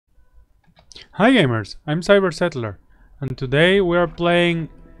Hi gamers, I'm Cyber Settler, and today we are playing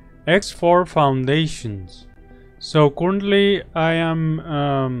X4 Foundations. So currently I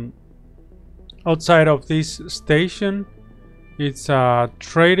am outside of this station. It's a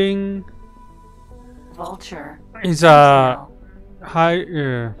trading. Vulture. It's a high.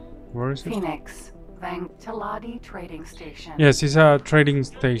 Where is it? Phoenix. Vantiladi Trading Station. Yes, it's a trading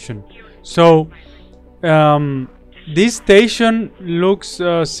station. So this station looks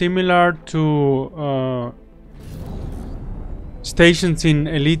similar to stations in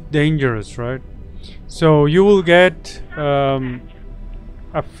Elite Dangerous, right? So you will get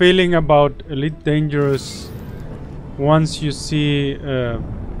a feeling about Elite Dangerous once you see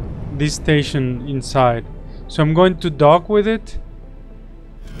this station inside. So I'm going to dock with it.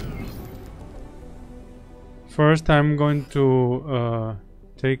 First I'm going to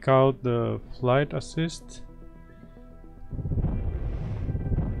take out the flight assist.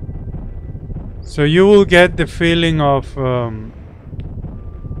 So you will get the feeling of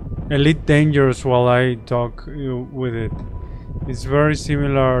Elite Dangerous while I dock with it. It's very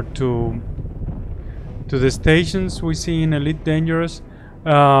similar to the stations we see in Elite Dangerous,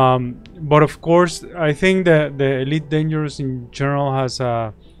 but of course I think that the Elite Dangerous in general has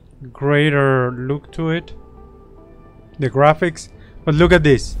a greater look to it, the graphics. But look at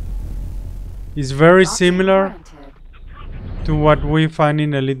this, it's very similar to what we find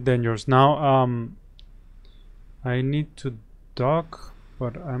in Elite Dangerous. Now I need to dock,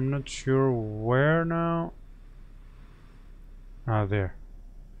 but I'm not sure where now. Ah, there.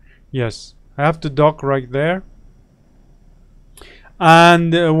 Yes, I have to dock right there.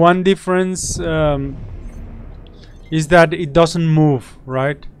 And one difference is that it doesn't move,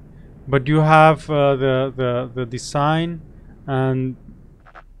 right? But you have the design, and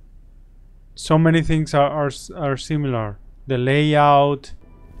so many things are similar. The layout,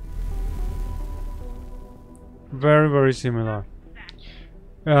 very similar.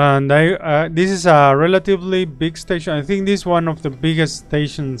 And this is a relatively big station. I think this is one of the biggest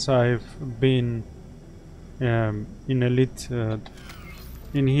stations I've been in Elite,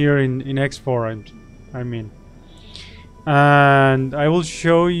 in here in X4, I mean. And I will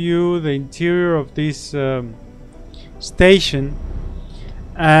show you the interior of this station.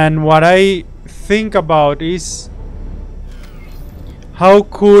 And what I think about is how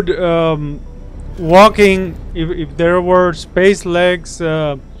could walking, if there were space legs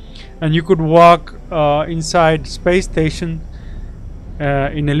and you could walk inside space station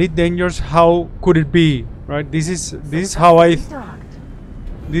in Elite Dangerous, how could it be, right? This is how I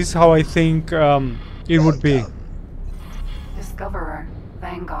think it would be. Discoverer.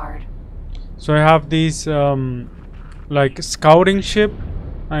 Vanguard. So I have this like scouting ship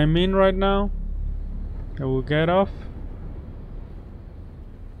I'm in right now. I will get off.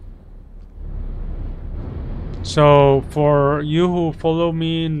 So for you who follow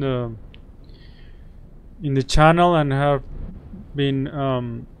me in the channel and have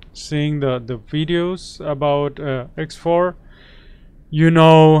been seeing the videos about X4, you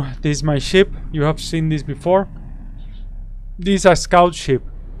know this is my ship. You have seen this before. This is a scout ship,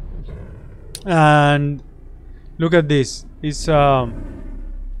 and look at this. It's a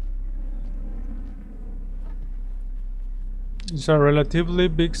relatively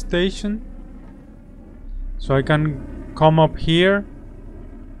big station. So I can come up here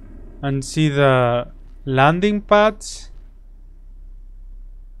and see the landing pads.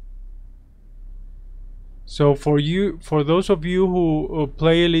 So for those of you who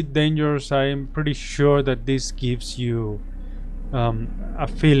play Elite Dangerous, I am pretty sure that this gives you a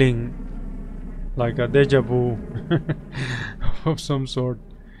feeling like a deja vu of some sort.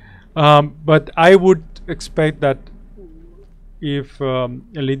 But I would expect that if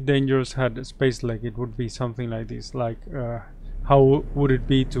Elite Dangerous had a space leg, it would be something like this. Like how would it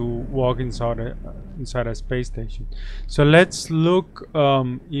be to walk inside a space station? So let's look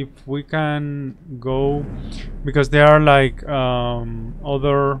if we can go, because there are like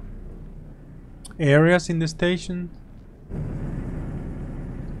other areas in the station,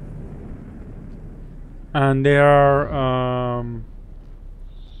 and there are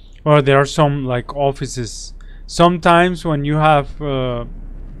or there are some like offices. Sometimes when you have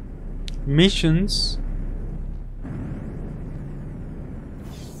missions,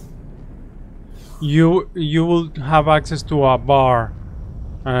 you will have access to a bar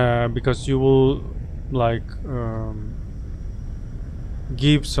because you will like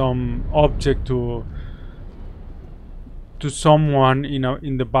give some object to someone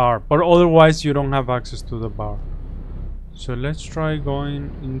in the bar, but otherwise you don't have access to the bar. So let's try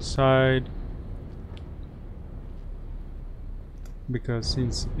going inside because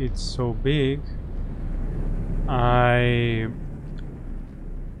since it's so big, I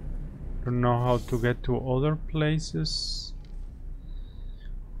don't know how to get to other places.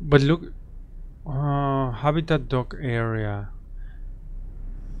 But look, habitat dock area.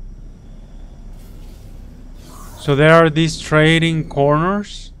 So there are these trading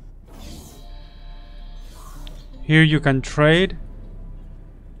corners. Here you can trade.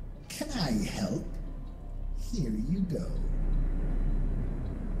 Can I help? Here you go.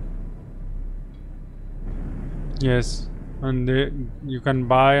 Yes, and you can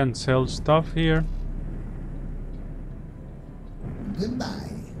buy and sell stuff here. Goodbye.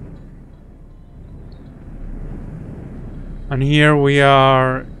 And here we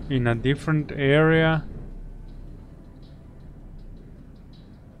are in a different area.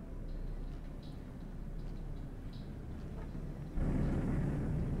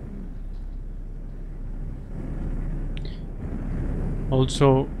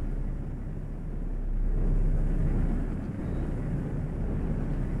 Also,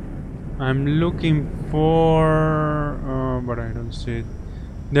 I'm looking for, but I don't see it.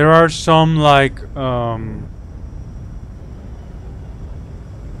 There are some like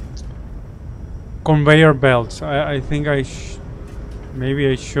conveyor belts. I think maybe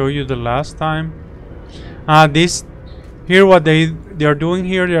I showed you the last time. This here, what they are doing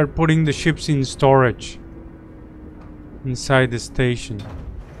here, they are putting the ships in storage inside the station.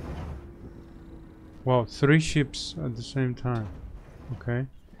 Wow, 3 ships at the same time. Okay,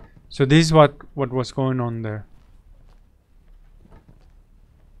 so this is what was going on there.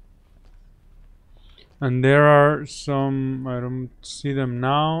 And there are some, I don't see them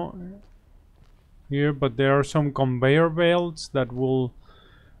now here, but there are some conveyor belts that will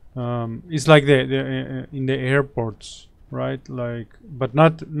it's like the in the airports, right? Like, but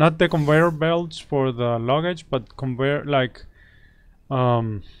not the conveyor belts for the luggage, but conveyor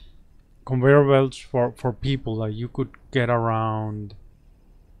belts for people, like you could get around.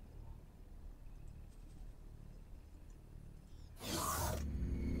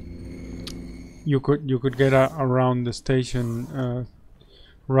 You could get around the station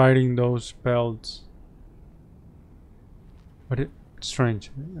riding those belts. But it's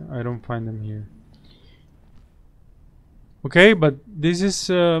strange, I don't find them here. Okay, but this is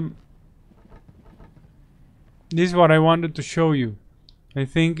what I wanted to show you. I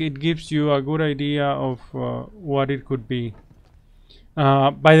think it gives you a good idea of what it could be.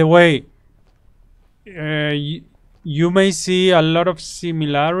 By the way, you may see a lot of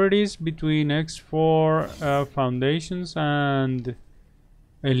similarities between X4 Foundations and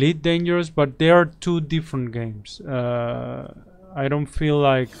Elite Dangerous, but they are 2 different games. I don't feel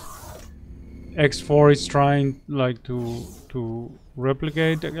like X4 is trying like to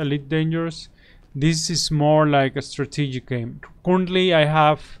replicate Elite Dangerous. This is more like a strategic game. Currently I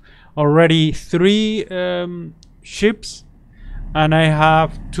have already 3 ships, and I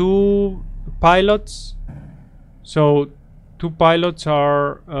have 2 pilots. So 2 pilots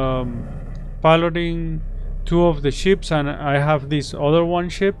are piloting 2 of the ships, and I have this other 1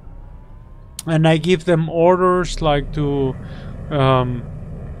 ship, and I give them orders like to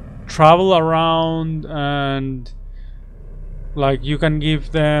travel around, and like you can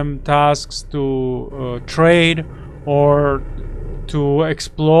give them tasks to trade or to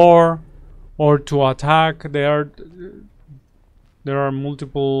explore or to attack. There are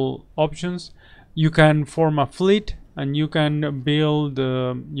multiple options. You can form a fleet, and you can build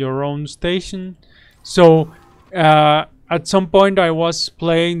your own station. So at some point I was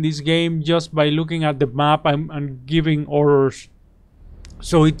playing this game just by looking at the map and giving orders.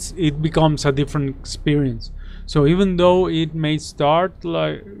 So it becomes a different experience. So even though it may start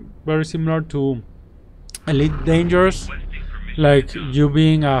like very similar to Elite Dangerous, like you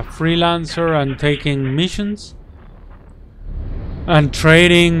being a freelancer and taking missions and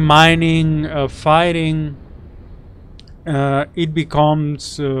trading, mining, fighting, it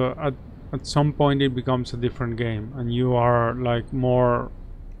becomes at some point it becomes a different game, and you are like more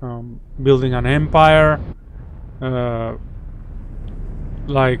building an empire,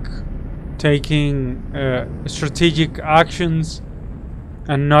 like taking strategic actions,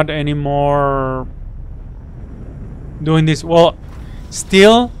 and not anymore doing this. Well,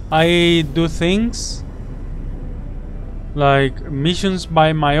 still I do things like missions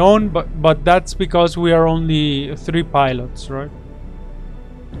by my own, but that's because we are only 3 pilots, right?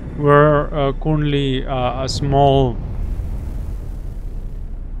 We're currently a small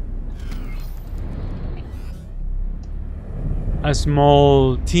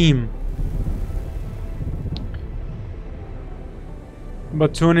team,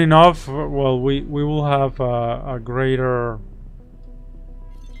 but soon enough, well, we will have a greater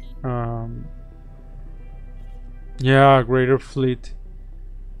Yeah, Greater Fleet.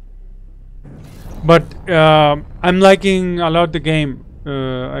 But I'm liking a lot the game.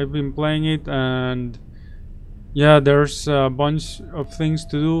 I've been playing it, and yeah, there's a bunch of things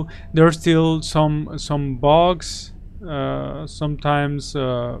to do. There's still some bugs. Sometimes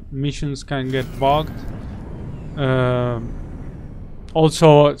missions can get bugged.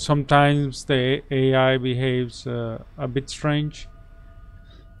 Also, sometimes the AI behaves a bit strange.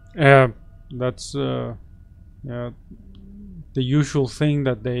 That's yeah, the usual thing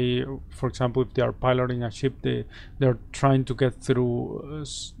that they, for example, if they are piloting a ship, they're trying to get through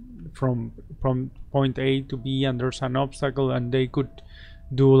from point A to B, and there's an obstacle, and they could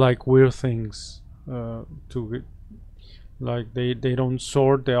do like weird things to get, like they don't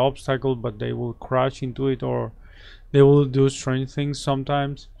sort the obstacle, but they will crash into it, or they will do strange things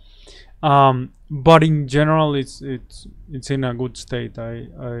sometimes. But in general, it's in a good state.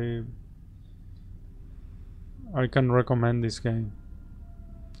 I can recommend this game.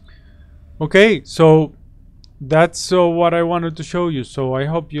 Okay, so that's what I wanted to show you. So I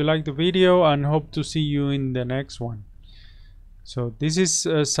hope you liked the video, and hope to see you in the next one. So this is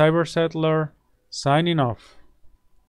Cyber Settler signing off.